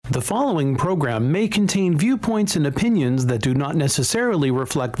The following program may contain viewpoints and opinions that do not necessarily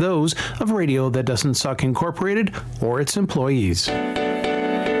reflect those of Radio That Doesn't Suck Incorporated or its employees.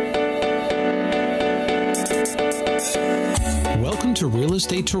 Welcome to Real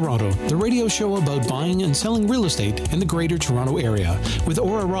Estate Toronto, the radio show about buying and selling real estate in the Greater Toronto Area, with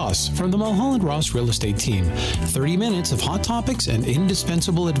Aura Ross from the Mulholland Ross Real Estate Team. 30 minutes of hot topics and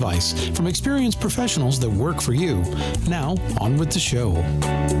indispensable advice from experienced professionals that work for you. Now, on with the show.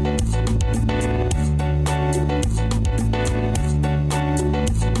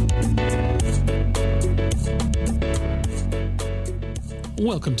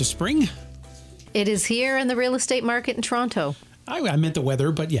 Welcome to spring. It is here in the real estate market in Toronto. I meant the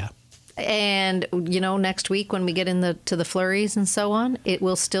weather, but yeah. And, you know, next week when we get to the flurries and so on, it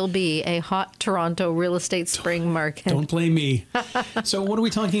will still be a hot Toronto real estate spring market. Don't blame me. So what are we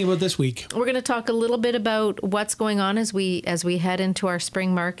talking about this week? We're going to talk a little bit about what's going on as we head into our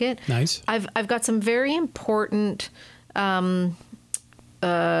spring market. Nice. I've got some very important words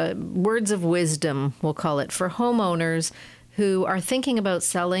of wisdom, we'll call it, for homeowners who are thinking about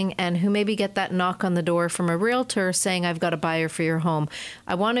selling and who maybe get that knock on the door from a realtor saying, I've got a buyer for your home.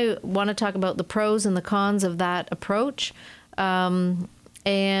 I want to talk about the pros and the cons of that approach. And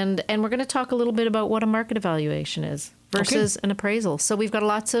we're going to talk a little bit about what a market evaluation is versus an appraisal. So we've got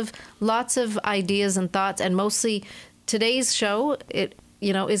lots of ideas and thoughts, and mostly today's show,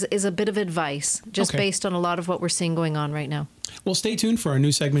 is a bit of advice just based on a lot of what we're seeing going on right now. Well, stay tuned for our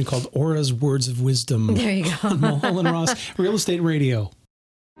new segment called Aura's Words of Wisdom. There you go. On Mulholland Ross Real Estate Radio.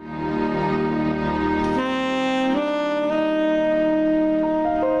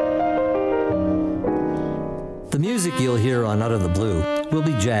 The music you'll hear on Out of the Blue will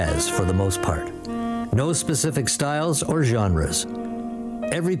be jazz for the most part. No specific styles or genres.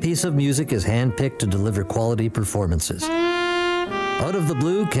 Every piece of music is handpicked to deliver quality performances. Out of the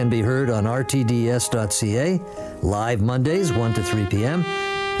Blue can be heard on rtds.ca, live Mondays 1 to 3 p.m.,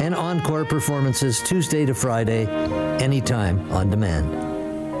 and encore performances Tuesday to Friday, anytime on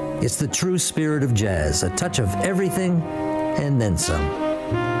demand. It's the true spirit of jazz, a touch of everything and then some.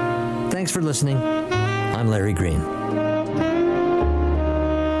 Thanks for listening. I'm Larry Green.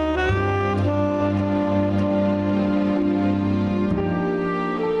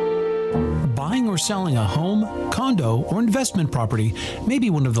 Buying or selling a home, condo, or investment property may be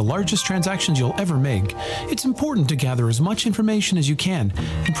one of the largest transactions you'll ever make. It's important to gather as much information as you can,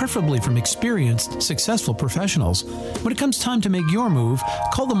 and preferably from experienced, successful professionals. When it comes time to make your move,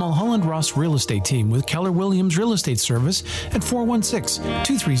 call the Mulholland Ross Real Estate Team with Keller Williams Real Estate Service at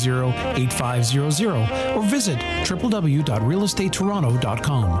 416-230-8500 or visit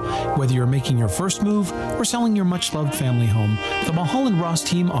www.realestatetoronto.com. Whether you're making your first move or selling your much-loved family home, the Mulholland Ross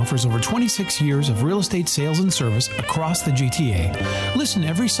Team offers over 26 years of real estate sales and service across the GTA. Listen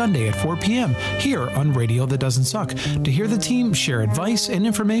every Sunday at 4 p.m. here on Radio That Doesn't Suck to hear the team share advice and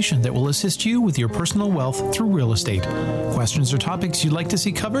information that will assist you with your personal wealth through real estate. Questions or topics you'd like to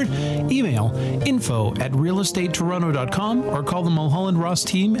see covered? Email info@realestatetoronto.com or call the Mulholland Ross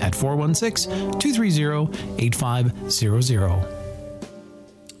Team at 416-230-8500.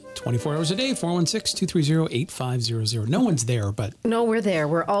 24 hours a day, 416-230-8500. No one's there, but... No, we're there.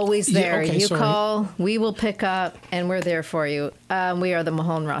 We're always there. Yeah, okay, sorry. Call, we will pick up, and we're there for you. We are the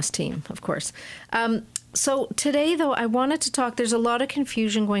Mulholland Ross Team, of course. So today, though, I wanted to talk, there's a lot of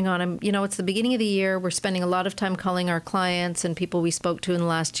confusion going on. It's the beginning of the year. We're spending a lot of time calling our clients and people we spoke to in the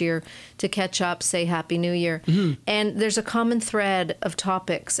last year to catch up, say Happy New Year. Mm-hmm. And there's a common thread of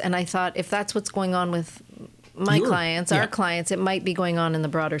topics. And I thought if that's what's going on with our clients, it might be going on in the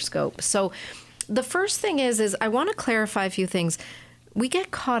broader scope. So the first thing is I want to clarify a few things. We get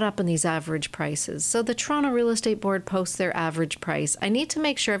caught up in these average prices. So the Toronto Real Estate Board posts their average price. I need to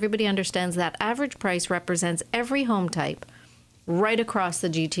make sure everybody understands that average price represents every home type right across the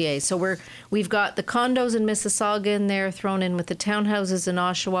GTA. So we've got the condos in Mississauga in there, thrown in with the townhouses in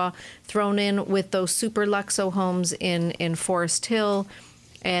Oshawa, thrown in with those super luxo homes in Forest Hill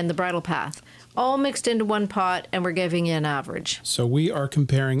and the Bridle Path. All mixed into one pot, and we're giving you an average. So we are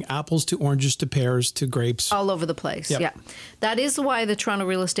comparing apples to oranges to pears to grapes. All over the place, Yeah. That is why the Toronto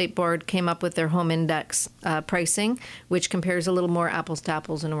Real Estate Board came up with their home index pricing, which compares a little more apples to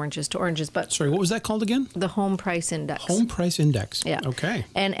apples and oranges to oranges. But sorry, what was that called again? The Home Price Index. Home Price Index. Yeah. Okay.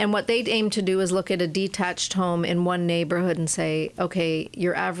 And what they'd aim to do is look at a detached home in one neighborhood and say, okay,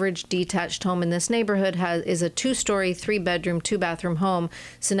 your average detached home in this neighborhood is a 2-story, 3-bedroom, 2-bathroom home.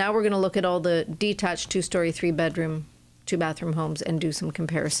 So now we're going to look at all the detached 2-story, 3-bedroom, 2-bathroom homes and do some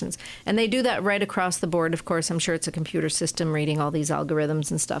comparisons. And they do that right across the board. Of course, I'm sure it's a computer system reading all these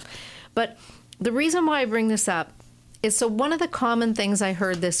algorithms and stuff. But the reason why I bring this up is so one of the common things I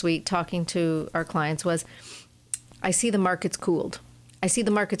heard this week talking to our clients was, I see the market's cooled. I see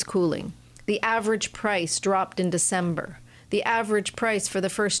the market's cooling. The average price dropped in December. The average price for the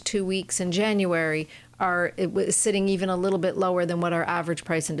first 2 weeks in January it was sitting even a little bit lower than what our average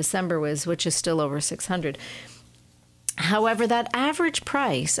price in December was, which is still over 600. However, that average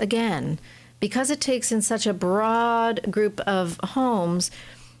price, again, because it takes in such a broad group of homes,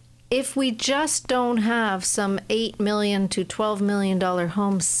 if we just don't have some $8 million to $12 million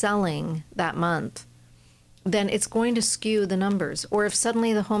homes selling that month, then it's going to skew the numbers. Or if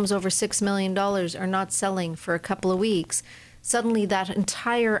suddenly the homes over $6 million are not selling for a couple of weeks, suddenly that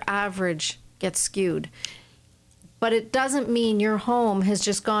entire average gets skewed. But it doesn't mean your home has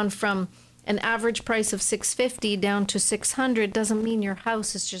just gone from an average price of $650 down to $600. Doesn't mean your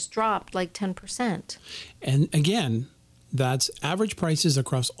house has just dropped like 10%. And again, that's average prices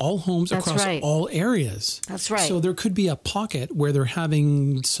across all homes, That's across right. all areas. That's right. So there could be a pocket where they're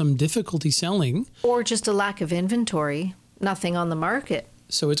having some difficulty selling. Or just a lack of inventory, nothing on the market.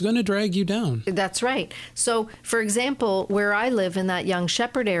 So it's going to drag you down. That's right. So, for example, where I live in that Young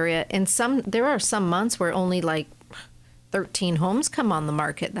Shepherd area, there are some months where only like 13 homes come on the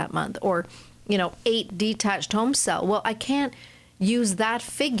market that month, or 8 detached homes sell. Well, I can't use that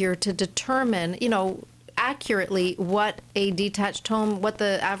figure to determine, accurately what a detached home, what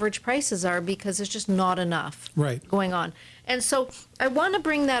the average prices are, because there's just not enough going on. And so I want to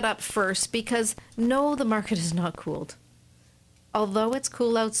bring that up first because no, the market is not cooled. Although it's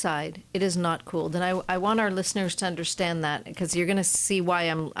cool outside, it is not cooled. And I want our listeners to understand that, because you're going to see why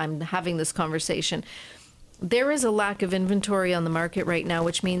I'm having this conversation. There is a lack of inventory on the market right now,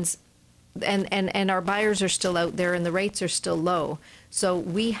 which means, and our buyers are still out there and the rates are still low. So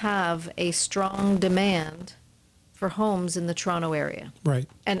we have a strong demand for homes in the Toronto area. Right.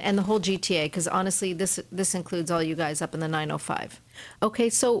 And the whole GTA, because honestly, this includes all you guys up in the 905. Okay,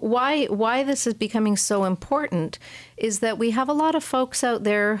 so why this is becoming so important is that we have a lot of folks out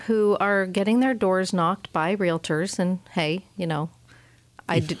there who are getting their doors knocked by realtors, and hey,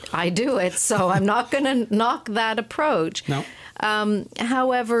 I do it, so I'm not going to knock that approach. No.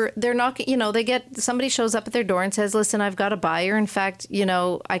 However, they're not, somebody shows up at their door and says, listen, I've got a buyer. In fact,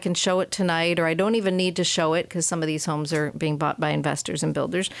 I can show it tonight, or I don't even need to show it because some of these homes are being bought by investors and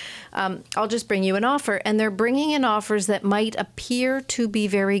builders. I'll just bring you an offer. And they're bringing in offers that might appear to be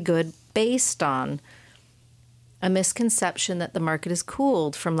very good based on a misconception that the market is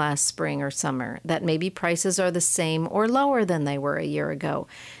cooled from last spring or summer, that maybe prices are the same or lower than they were a year ago.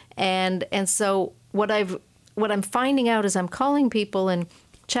 And so what I'm finding out as I'm calling people and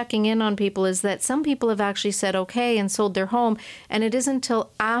checking in on people is that some people have actually said okay and sold their home, and it isn't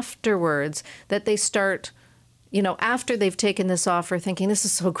until afterwards that they start, after they've taken this offer, thinking this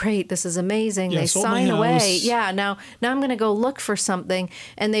is so great, this is amazing. Yeah, they sold sign my away. house. Yeah, now I'm going to go look for something,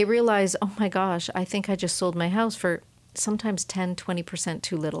 and they realize, oh my gosh, I think I just sold my house for sometimes 10, 20%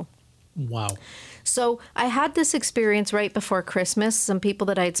 too little. Wow. So I had this experience right before Christmas. Some people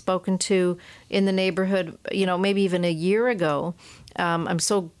that I had spoken to in the neighborhood, maybe even a year ago. I'm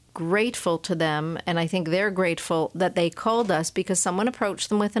so grateful to them, and I think they're grateful that they called us because someone approached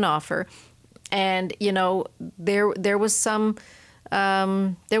them with an offer, and there was some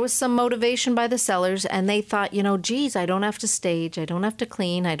motivation by the sellers, and they thought, geez, I don't have to stage, I don't have to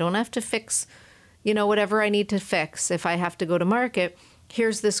clean, I don't have to fix, whatever I need to fix if I have to go to market.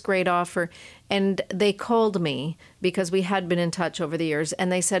 Here's this great offer. And they called me because we had been in touch over the years.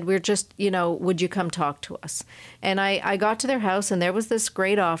 And they said, we're just, would you come talk to us? And I got to their house, and there was this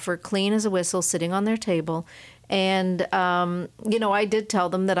great offer, clean as a whistle, sitting on their table. And, I did tell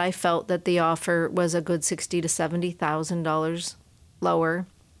them that I felt that the offer was a good $60,000 to $70,000 lower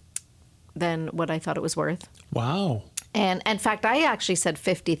than what I thought it was worth. Wow. And in fact, I actually said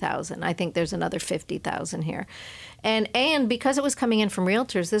 $50,000. I think there's another $50,000 here. And because it was coming in from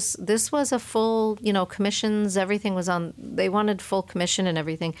realtors, this was a full, commissions, everything was on, they wanted full commission and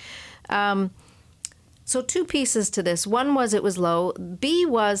everything. So 2 pieces to this. One was it was low. B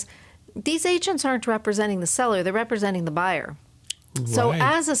was these agents aren't representing the seller, they're representing the buyer. Right. So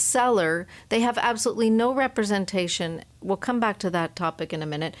as a seller, they have absolutely no representation. We'll come back to that topic in a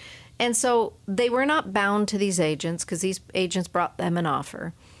minute. And so they were not bound to these agents because these agents brought them an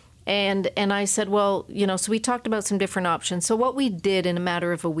offer. And I said, well, so we talked about some different options. So what we did in a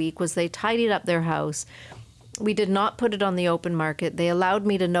matter of a week was they tidied up their house. We did not put it on the open market. They allowed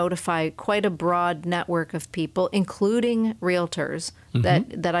me to notify quite a broad network of people, including realtors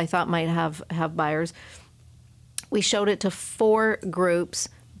that I thought might have buyers. We showed it to 4 groups.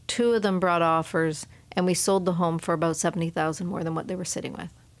 2 of them brought offers, and we sold the home for about $70,000 more than what they were sitting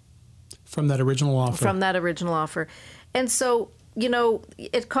with. From that original offer. From that original offer. And so,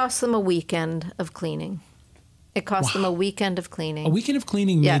 it cost them a weekend of cleaning. It cost them a weekend of cleaning. A weekend of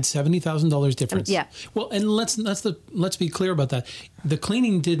cleaning made $70,000 difference. Yeah. Well, and let's be clear about that. The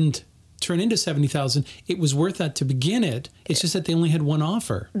cleaning didn't turn into $70,000. It was worth that to begin it. It's just that they only had one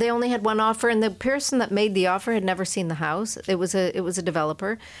offer. They only had one offer, and the person that made the offer had never seen the house. It was a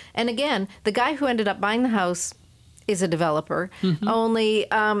developer. And again, the guy who ended up buying the house is a developer, only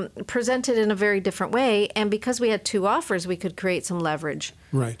presented in a very different way. And because we had two offers, we could create some leverage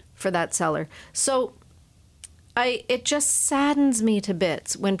for that seller. So it just saddens me to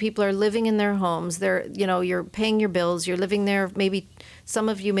bits when people are living in their homes. You're paying your bills. You're living there, maybe some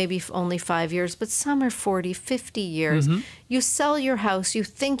of you maybe only 5 years, but some are 40, 50 years. You sell your house. You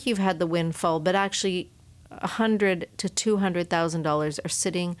think you've had the windfall, but actually $100,000 to $200,000 are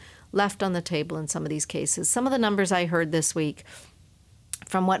sitting left on the table in some of these cases. Some of the numbers I heard this week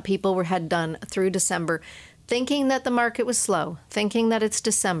from what people had done through December, thinking that the market was slow, thinking that it's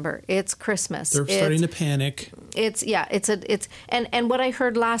December, it's Christmas. They're starting to panic. And what I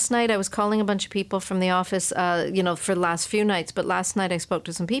heard last night, I was calling a bunch of people from the office, for the last few nights, but last night I spoke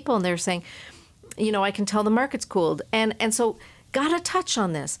to some people and they were saying, I can tell the market's cooled. And so gotta touch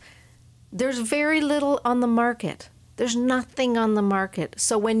on this. There's very little on the market. There's nothing on the market.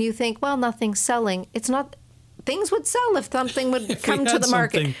 So when you think, well, nothing's selling, it's not. Things would sell if something would come to the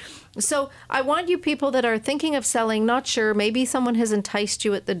market. So I want you people that are thinking of selling, not sure, maybe someone has enticed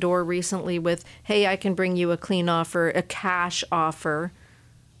you at the door recently with, hey, I can bring you a clean offer, a cash offer.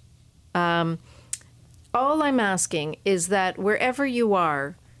 All I'm asking is that wherever you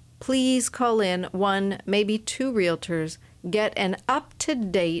are, please call in one, maybe two realtors, get an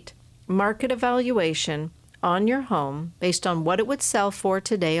up-to-date market evaluation on your home based on what it would sell for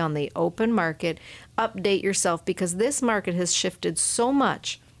today on the open market. Update yourself, because this market has shifted so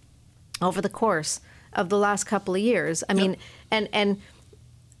much over the course of the last couple of years. I mean, and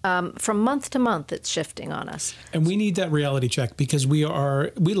from month to month, it's shifting on us. And we need that reality check, because we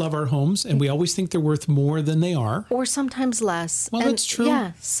love our homes and we always think they're worth more than they are. Or sometimes less. Well, that's true.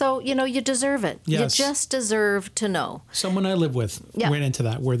 Yeah. So, you deserve it. Yes. You just deserve to know. Someone I live with went into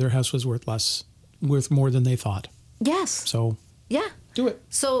that, where their house was worth more than they thought. Yes. So yeah. Do it.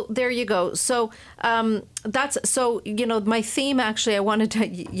 So there you go. So my theme, actually, I wanted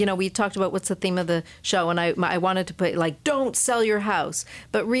to, we talked about what's the theme of the show, and I wanted to put, like, don't sell your house.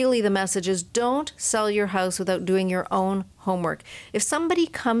 But really the message is, don't sell your house without doing your own homework. If somebody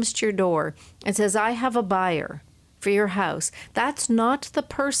comes to your door and says, I have a buyer for your house, that's not the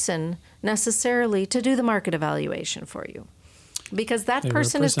person necessarily to do the market evaluation for you. Because that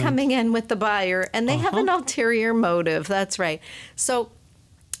person is coming in with the buyer, and they have an ulterior motive. That's right. So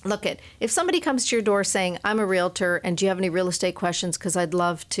look, if somebody comes to your door saying, I'm a realtor, and do you have any real estate questions? Because I'd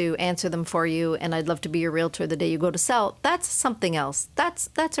love to answer them for you, and I'd love to be your realtor the day you go to sell. That's something else. That's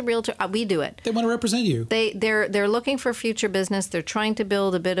a realtor. We do it. They want to represent you. They're looking for future business. They're trying to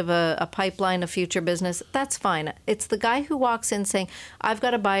build a bit of a pipeline of future business. That's fine. It's the guy who walks in saying, I've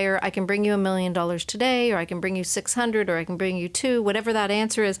got a buyer. I can bring you $1 million today, or I can bring you 600, or I can bring you 2, whatever that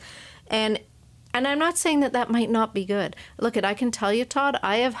answer is. And I'm not saying that might not be good. Look, I can tell you, Todd,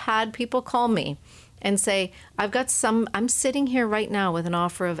 I have had people call me and say, I'm sitting here right now with an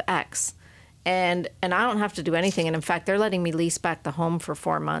offer of X, and I don't have to do anything. And in fact, they're letting me lease back the home for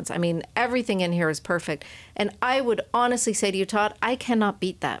 4 months. I mean, everything in here is perfect. And I would honestly say to you, Todd, I cannot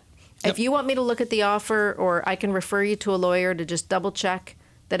beat that. Yep. If you want me to look at the offer, or I can refer you to a lawyer to just double check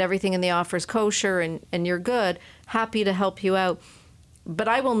that everything in the offer is kosher and you're good, happy to help you out. But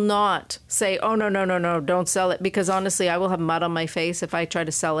I will not say, oh, no, don't sell it, because honestly, I will have mud on my face if I try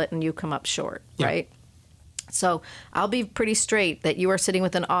to sell it and you come up short, right? So I'll be pretty straight that you are sitting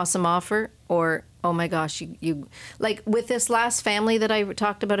with an awesome offer, or, oh my gosh, you like with this last family that I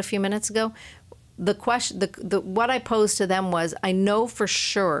talked about a few minutes ago, the question, what I posed to them was, I know for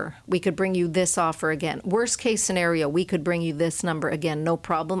sure we could bring you this offer again. Worst case scenario, we could bring you this number again, no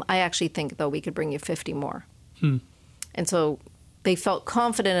problem. I actually think, though, we could bring you 50 more. And so they felt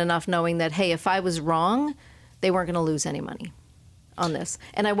confident enough knowing that, hey, if I was wrong, they weren't going to lose any money on this.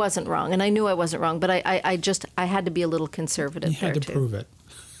 And I wasn't wrong, and I knew I wasn't wrong, but I had to be a little conservative there, too. You had to prove it.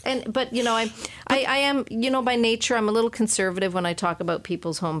 But I am, by nature, I'm a little conservative when I talk about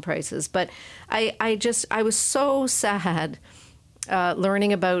people's home prices. But I was so sad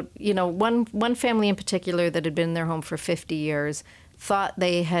learning about, one family in particular that had been in their home for 50 years, thought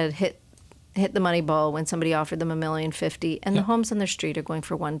they had hit the money ball when somebody offered them $1.05 million, and the homes on their street are going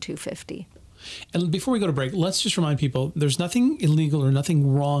for $1,250. And before we go to break, let's just remind people there's nothing illegal or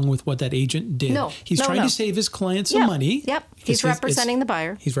nothing wrong with what that agent did. No. He's trying to save his client some money. Yep. He's representing the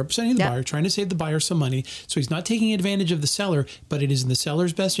buyer. He's representing the buyer, trying to save the buyer some money. So he's not taking advantage of the seller, but it is in the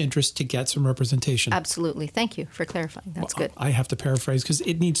seller's best interest to get some representation. Absolutely. Thank you for clarifying. That's good. I have to paraphrase because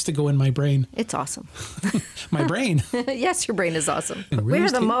it needs to go in my brain. It's awesome. My brain. Yes, your brain is awesome. We're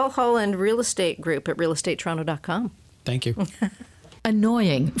the Mulholland Real Estate Group at realestatetoronto.com. Thank you.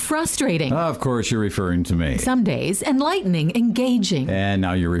 Annoying, frustrating. Of course, you're referring to me. Some days, enlightening, engaging. And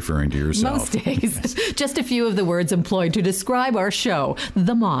now you're referring to yourself. Most days. Just a few of the words employed to describe our show,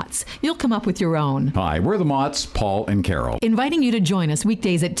 The Motts. You'll come up with your own. Hi, we're the Motts, Paul and Carol. Inviting you to join us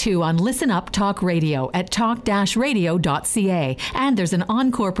weekdays at 2 on Listen Up Talk Radio at talk-radio.ca. And there's an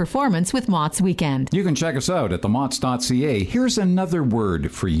encore performance with Motts Weekend. You can check us out at themotts.ca. Here's another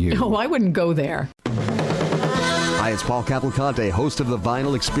word for you. Oh, I wouldn't go there. Hi, it's Paul Cavalcante, host of The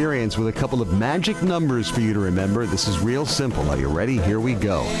Vinyl Experience, with a couple of magic numbers for you to remember. This is real simple. Are you ready? Here we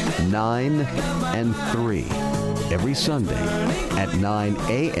go. 9 and 3. Every Sunday at 9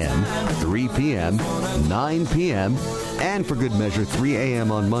 a.m., 3 p.m., 9 p.m., and for good measure, 3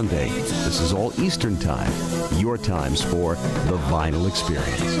 a.m. on Monday. This is all Eastern Time. Your times for The Vinyl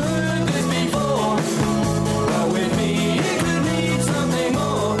Experience.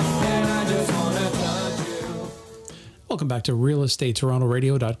 Welcome back to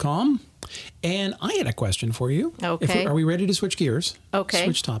realestatetorontoradio.com. And I had a question for you. Okay. Are we ready to switch gears? Okay.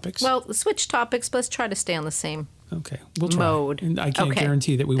 Switch topics? Well, switch topics, but let's try to stay on the same we'll try. mode. And I can't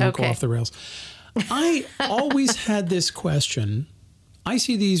guarantee that we won't go off the rails. I always had this question. I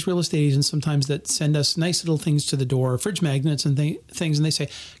see these real estate agents sometimes that send us nice little things to the door, fridge magnets and things, and they say,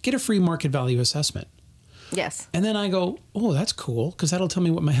 get a free market value assessment. Yes. And then I go, oh, that's cool, because that'll tell me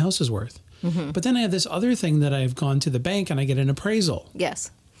what my house is worth. Mm-hmm. But then I have this other thing that I've gone to the bank and I get an appraisal.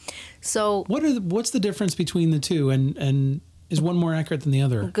 Yes. So what's the difference between the two, and is one more accurate than the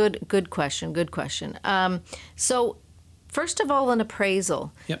other? Good question. Good question. So first of all, an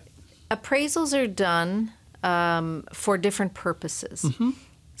appraisal. Yep. Appraisals are done for different purposes. Mm-hmm.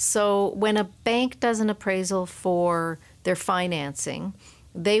 So when a bank does an appraisal for their financing,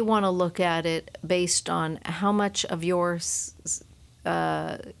 they want to look at it based on how much of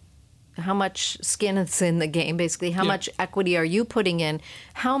how much skin is in the game, basically. How much equity are you putting in?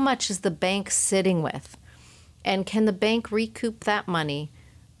 How much is the bank sitting with? And can the bank recoup that money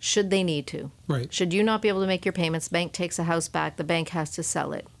should they need to? Right. Should you not be able to make your payments, bank takes a house back, the bank has to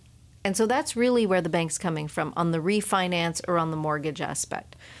sell it. And so that's really where the bank's coming from, on the refinance or on the mortgage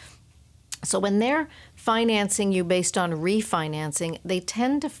aspect. So when they're financing you based on refinancing, they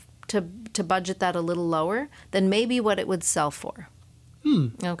tend to budget that a little lower than maybe what it would sell for.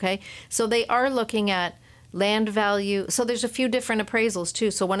 Okay, so they are looking at land value. So there's a few different appraisals too.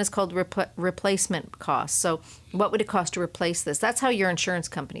 So one is called replacement cost. So what would it cost to replace this? That's how your insurance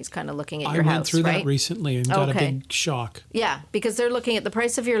company's kind of looking at your house, I went through right? that recently and got a big shock. Yeah, because they're looking at the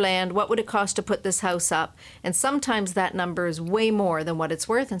price of your land. What would it cost to put this house up? And sometimes that number is way more than what it's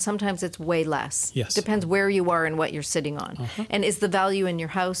worth, and sometimes it's way less. Yes. Depends where you are and what you're sitting on. Uh-huh. And is the value in your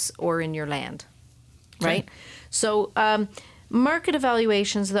house or in your land, right? So market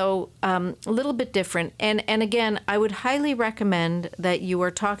evaluations, though, a little bit different. And again, I would highly recommend that you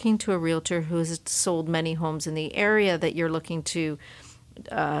are talking to a realtor who has sold many homes in the area that you're looking to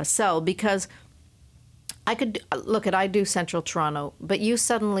sell, because I do Central Toronto, but you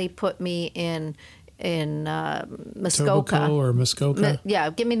suddenly put me in Muskoka. Etobicoke or Muskoka?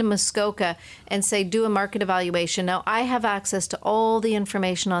 Give me to Muskoka and say, do a market evaluation. Now, I have access to all the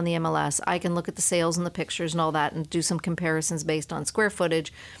information on the MLS. I can look at the sales and the pictures and all that and do some comparisons based on square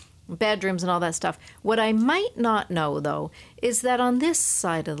footage, bedrooms and all that stuff. What I might not know, though, is that on this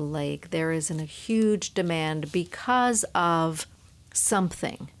side of the lake, there is a huge demand because of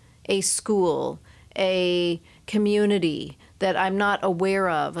something, a school, a community that I'm not aware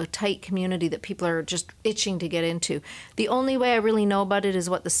of, a tight community that people are just itching to get into. The only way I really know about it is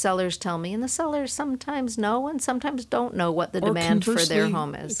what the sellers tell me, and the sellers sometimes know and sometimes don't know what the demand for their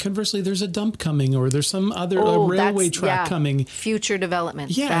home is. Conversely, there's a dump coming, or there's some other railway track coming. Future development.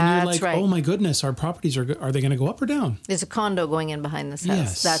 Yeah, and you're like, oh my goodness, our properties are they going to go up or down? There's a condo going in behind this house.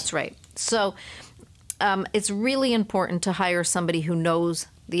 Yes. That's right. So it's really important to hire somebody who knows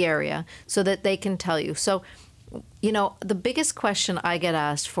the area so that they can tell you. So, you know, the biggest question I get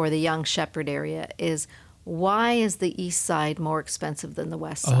asked for the Yonge Sheppard area is, why is the east side more expensive than the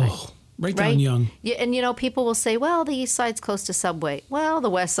west side? Oh, right down Yonge. Yeah, and, you know, people will say, well, the east side's close to Subway. Well, the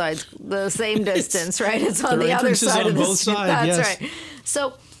west side's the same distance, right? It's on the other side of the street. That's right.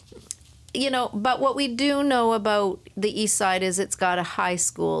 So But what we do know about the East Side is it's got a high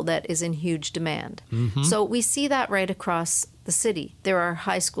school that is in huge demand. So we see that right across the city. There are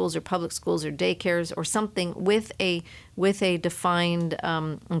high schools or public schools or daycares or something with a defined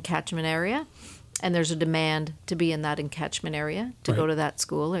catchment area, and there's a demand to be in that catchment area to go to that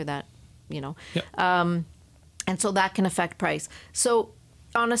school or that, Yep. And so that can affect price. So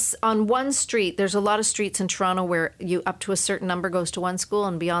on one street, there's a lot of streets in Toronto where you up to a certain number goes to one school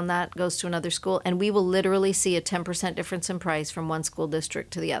and beyond that goes to another school. And we will literally see a 10% difference in price from one school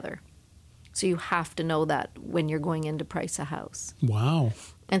district to the other. So you have to know that when you're going in to price a house. Wow.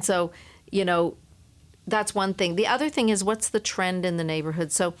 And so, that's one thing. The other thing is what's the trend in the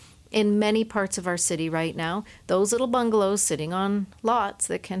neighborhood? So in many parts of our city right now, those little bungalows sitting on lots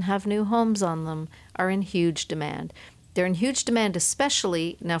that can have new homes on them are in huge demand. They're in huge demand,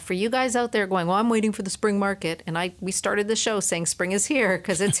 especially now for you guys out there going, well, I'm waiting for the spring market. And we started the show saying spring is here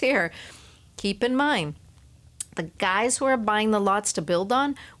because it's here. Keep in mind, the guys who are buying the lots to build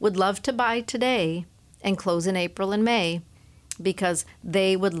on would love to buy today and close in April and May because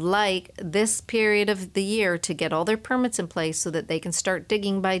they would like this period of the year to get all their permits in place so that they can start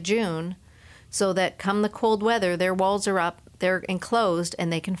digging by June so that come the cold weather, their walls are up, they're enclosed,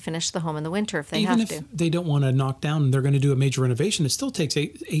 and they can finish the home in the winter if they have to. Even if they don't want to knock down and they're going to do a major renovation, it still takes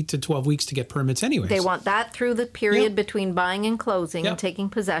 8 to 12 weeks to get permits anyways. They want that through the period between buying and closing and taking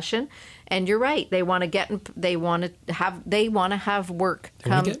possession. And you're right. They want to have work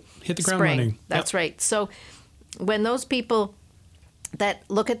come hit the ground spring. running. That's right. So when those people that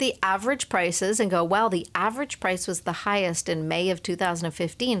look at the average prices and go, well, the average price was the highest in May of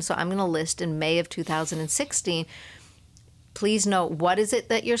 2015, so I'm going to list in May of 2016. Please note, what is it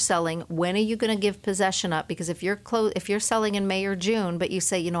that you're selling? When are you going to give possession up? Because if you're selling in May or June, but you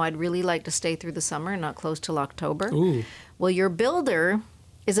say, I'd really like to stay through the summer and not close till October. Ooh. Well, your builder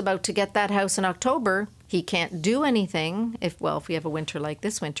is about to get that house in October. He can't do anything. If we have a winter like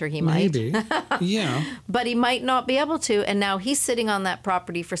this winter, he might. Maybe. Yeah. But he might not be able to. And now he's sitting on that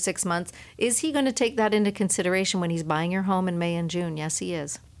property for 6 months. Is he going to take that into consideration when he's buying your home in May and June? Yes, he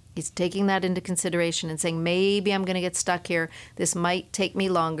is. He's taking that into consideration and saying, maybe I'm going to get stuck here. This might take me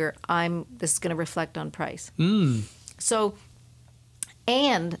longer. This is going to reflect on price. So,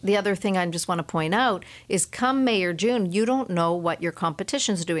 and the other thing I just want to point out is come May or June, you don't know what your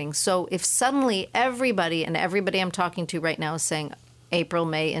competition's doing. So if suddenly everybody I'm talking to right now is saying April,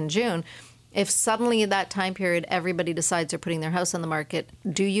 May, and June, if suddenly at that time period everybody decides they're putting their house on the market,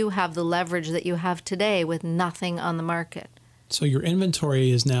 do you have the leverage that you have today with nothing on the market? So your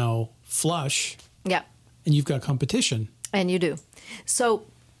inventory is now flush. Yeah. And you've got competition. And you do. So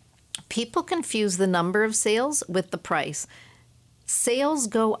people confuse the number of sales with the price. Sales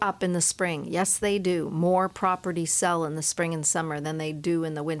go up in the spring. Yes, they do. More properties sell in the spring and summer than they do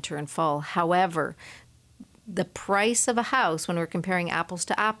in the winter and fall. However, the price of a house, when we're comparing apples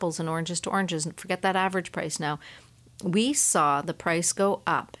to apples and oranges to oranges, and forget that average price now, we saw the price go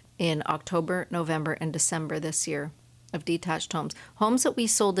up in October, November, and December this year of detached homes. Homes that we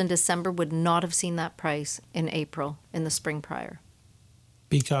sold in December would not have seen that price in April, in the spring prior.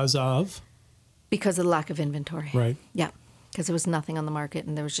 Because of? Because of the lack of inventory. Right. Yeah. Because there was nothing on the market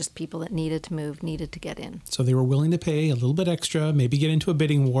and there was just people that needed to move, needed to get in. So they were willing to pay a little bit extra, maybe get into a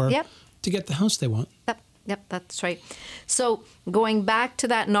bidding war to get the house they want. Yep, that's right. So going back to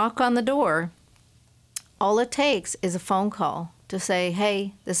that knock on the door, all it takes is a phone call to say,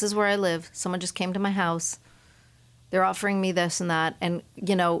 hey, this is where I live. Someone just came to my house. They're offering me this and that. And,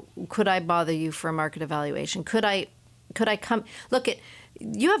 could I bother you for a market evaluation? Could I come? Look,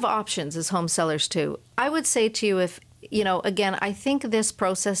 you have options as home sellers too. I would say to you again, I think this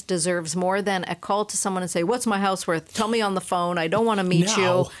process deserves more than a call to someone and say, what's my house worth? Tell me on the phone. I don't want to meet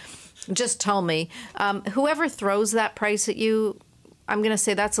you. Just tell me. Whoever throws that price at you, I'm going to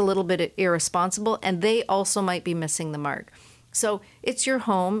say that's a little bit irresponsible. And they also might be missing the mark. So it's your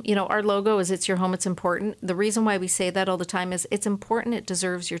home. Our logo is it's your home. It's important. The reason why we say that all the time is it's important. It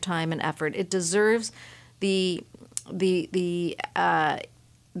deserves your time and effort. It deserves the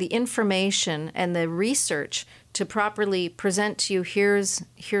information and the research to properly present to you.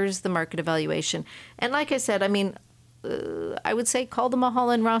 Here's the market evaluation. And like I said, I would say call the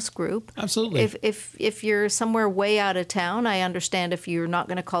Mulholland Ross Group. Absolutely. If you're somewhere way out of town, I understand if you're not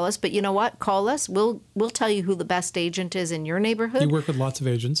going to call us. But you know what? Call us. We'll tell you who the best agent is in your neighborhood. You work with lots of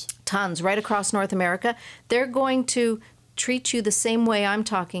agents. Tons, right across North America. They're going to treat you the same way I'm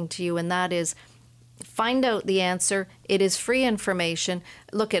talking to you, and that is Find out the answer. It is free information.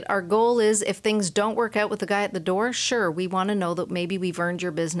 Look, our goal is if things don't work out with the guy at the door, sure, we want to know that maybe we've earned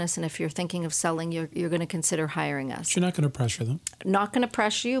your business, and if you're thinking of selling, you're going to consider hiring us. You're not going to pressure them. Not going to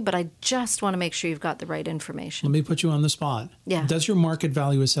pressure you, but I just want to make sure you've got the right information. Let me put you on the spot. Yeah. Does your market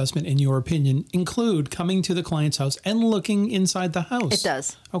value assessment, in your opinion, include coming to the client's house and looking inside the house? It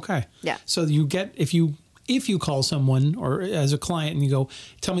does. Okay. Yeah. So you get, if you call someone or as a client and you go,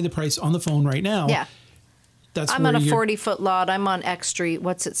 tell me the price on the phone right now. Yeah. I'm on a 40-foot lot. I'm on X Street.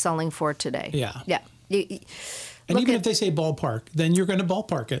 What's it selling for today? Yeah. Yeah. And even if they say ballpark, then you're going to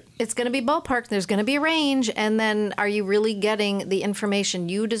ballpark it. It's going to be ballpark. There's going to be a range. And then are you really getting the information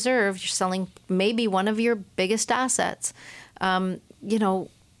you deserve? You're selling maybe one of your biggest assets.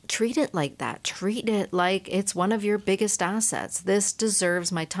 Treat it like that. Treat it like it's one of your biggest assets. This deserves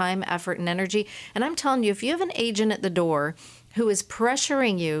my time, effort, and energy. And I'm telling you, if you have an agent at the door who is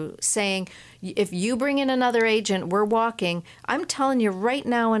pressuring you, saying, if you bring in another agent, we're walking, I'm telling you right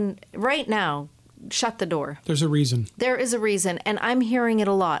now, shut the door. There's a reason. There is a reason, and I'm hearing it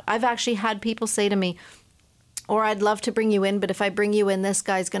a lot. I've actually had people say to me, or I'd love to bring you in, but if I bring you in, this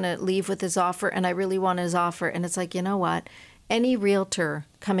guy's going to leave with his offer, and I really want his offer. And it's like, you know what? Any realtor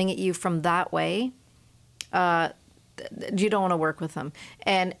coming at you from that way, you don't want to work with them.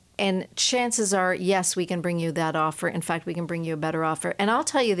 And chances are, yes, we can bring you that offer. In fact, we can bring you a better offer. And I'll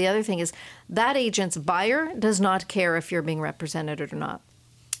tell you, the other thing is that agent's buyer does not care if you're being represented or not.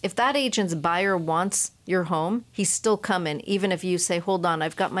 If that agent's buyer wants your home, he's still coming, even if you say, hold on,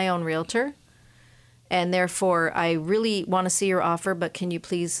 I've got my own realtor, and therefore I really want to see your offer, but can you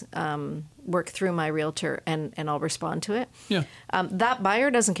please work through my realtor and I'll respond to it. Yeah. That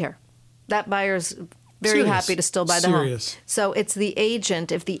buyer doesn't care. That buyer's very happy to still buy the home. So it's the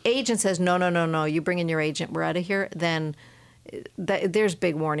agent. If the agent says, no, you bring in your agent, we're out of here, then there's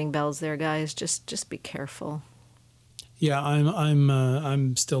big warning bells there, guys. Just be careful. Yeah,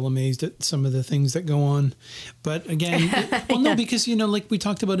 I'm still amazed at some of the things that go on, but again, no, because like we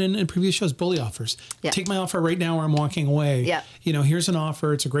talked about in previous shows, bully offers. Yeah. Take my offer right now, or I'm walking away. Yeah. Here's an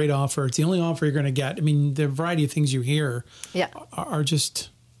offer. It's a great offer. It's the only offer you're going to get. I mean, the variety of things you hear. Yeah. Are just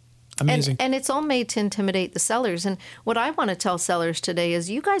amazing. And it's all made to intimidate the sellers. And what I want to tell sellers today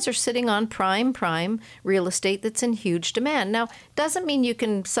is you guys are sitting on prime real estate that's in huge demand. Now, doesn't mean you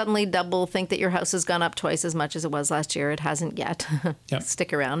can suddenly double think that your house has gone up twice as much as it was last year. It hasn't yet. Yep.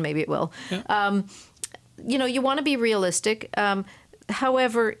 Stick around. Maybe it will. Yep. You want to be realistic.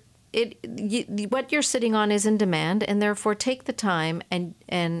 However, what you're sitting on is in demand, and therefore take the time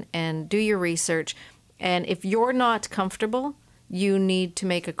and do your research. And if you're not comfortable, you need to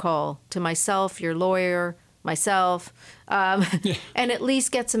make a call to myself, your lawyer, myself, and at least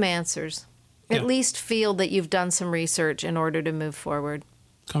get some answers. At least feel that you've done some research in order to move forward.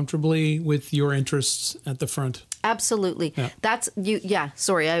 Comfortably with your interests at the front. Absolutely. Yeah. That's you. Yeah.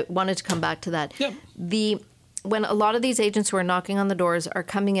 Sorry, I wanted to come back to that. Yep. When a lot of these agents who are knocking on the doors are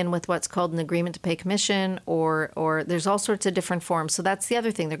coming in with what's called an agreement to pay commission, or there's all sorts of different forms. So that's the other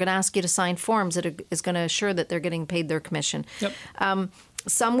thing. They're going to ask you to sign forms that is going to assure that they're getting paid their commission. Yep.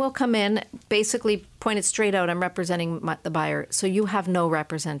 Some will come in, basically point it straight out, I'm representing the buyer. So you have no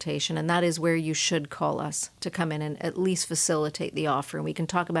representation, and that is where you should call us to come in and at least facilitate the offer. And we can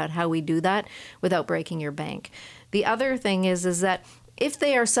talk about how we do that without breaking your bank. The other thing is that if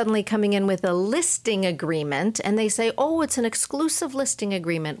they are suddenly coming in with a listing agreement and they say, oh, it's an exclusive listing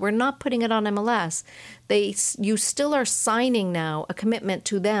agreement, we're not putting it on MLS, you still are signing now a commitment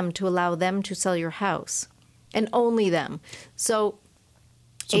to them to allow them to sell your house, and only them. So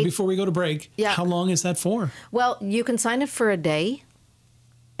before we go to break, how long is that for? Well, you can sign it for a day,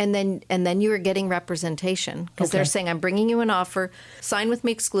 and then you are getting representation, because they're saying, I'm bringing you an offer, sign with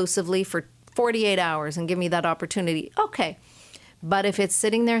me exclusively for 48 hours and give me that opportunity. Okay. But if it's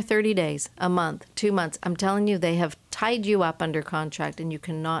sitting there 30 days, a month, 2 months, I'm telling you, they have tied you up under contract, and you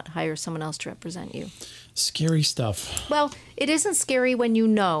cannot hire someone else to represent you. Scary stuff. Well, it isn't scary when you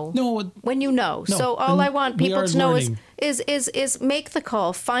know. No. When you know. No. So all I want people to know is make the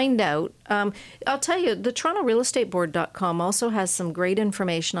call, find out. I'll tell you, the TorontoRealEstateBoard.com also has some great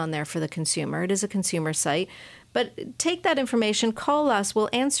information on there for the consumer. It is a consumer site. But take that information, call us, we'll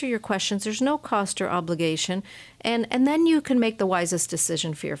answer your questions. There's no cost or obligation. And then you can make the wisest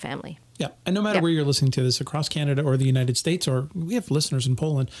decision for your family. Yeah. And no matter where you're listening to this, across Canada or the United States, or we have listeners in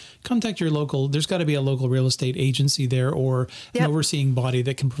Poland, contact your local. There's got to be a local real estate agency there, or an overseeing body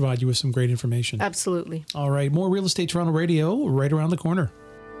that can provide you with some great information. Absolutely. All right. More Real Estate Toronto Radio right around the corner.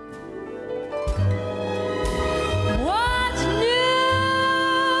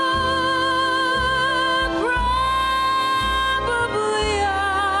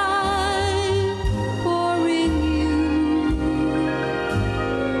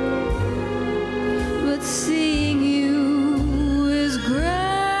 that seeing you is grand,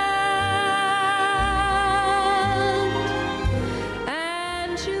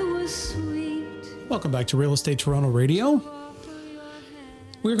 and you were sweet. Welcome back to Real Estate Toronto Radio.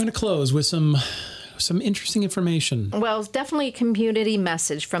 We're going to close with some interesting information. Well, it's definitely a community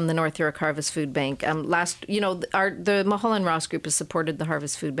message from the North York Harvest Food Bank. The Mulholland Ross Group has supported the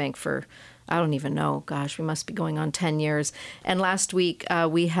Harvest Food Bank for, I don't even know, gosh, we must be going on 10 years. And last week,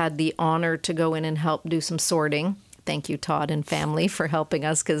 we had the honor to go in and help do some sorting. Thank you, Todd and family, for helping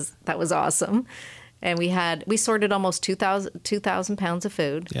us, because that was awesome. And we sorted almost 2,000 pounds of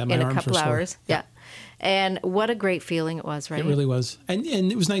food in a couple hours. Yeah. And what a great feeling it was, right? It really was. And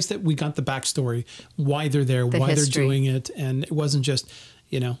it was nice that we got the backstory, why they're there, why history. They're doing it. And it wasn't just,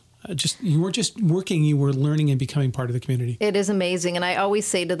 you weren't just working, you were learning and becoming part of the community. It is amazing. And I always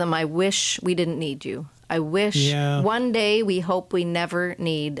say to them, I wish we didn't need you. I wish one day we hope we never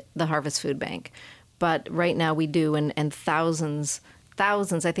need the Harvest Food Bank. But right now we do. And thousands,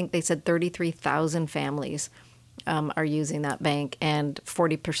 I think they said 33,000 families are using that bank. And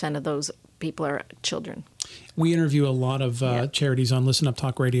 40% of those people are children. We interview a lot of charities on Listen Up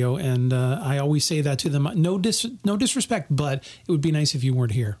Talk Radio, and I always say that to them. No disrespect, but it would be nice if you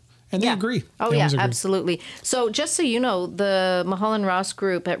weren't here. And they agree. Oh, they agree. Absolutely. So just so you know, the Mulholland Ross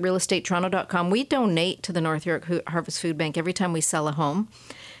Group at realestatetoronto.com, we donate to the North York Harvest Food Bank every time we sell a home.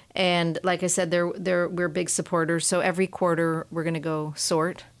 And like I said, we're big supporters. So every quarter, we're going to go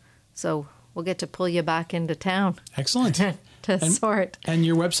sort. So we'll get to pull you back into town. Excellent. Sort. And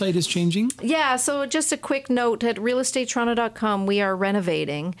your website is changing? Yeah, so just a quick note, at realestatetoronto.com, we are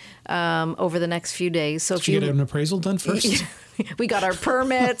renovating over the next few days. So Did you get an appraisal done first? We got our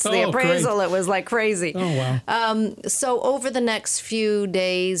permits, the appraisal, great. It was like crazy. Oh, wow. So over the next few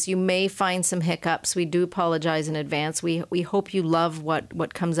days, you may find some hiccups. We do apologize in advance. We hope you love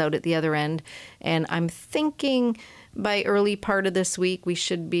what comes out at the other end. And I'm thinking by early part of this week, we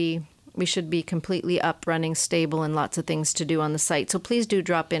should be completely up, running, stable, and lots of things to do on the site. So please do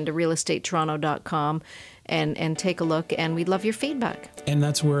drop into realestatetoronto.com and take a look, and we'd love your feedback. And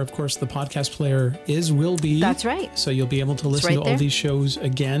that's where, of course, the podcast player will be. That's right. So you'll be able to listen to all these shows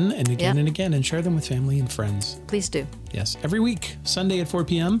again and again and again, and share them with family and friends. Please do. Yes, every week, Sunday at 4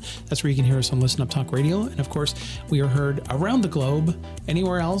 p.m. That's where you can hear us on Listen Up Talk Radio. And of course, we are heard around the globe,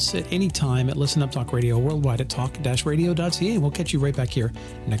 anywhere else, at any time at Listen Up Talk Radio, worldwide at talk-radio.ca. We'll catch you right back here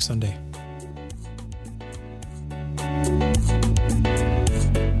next Sunday.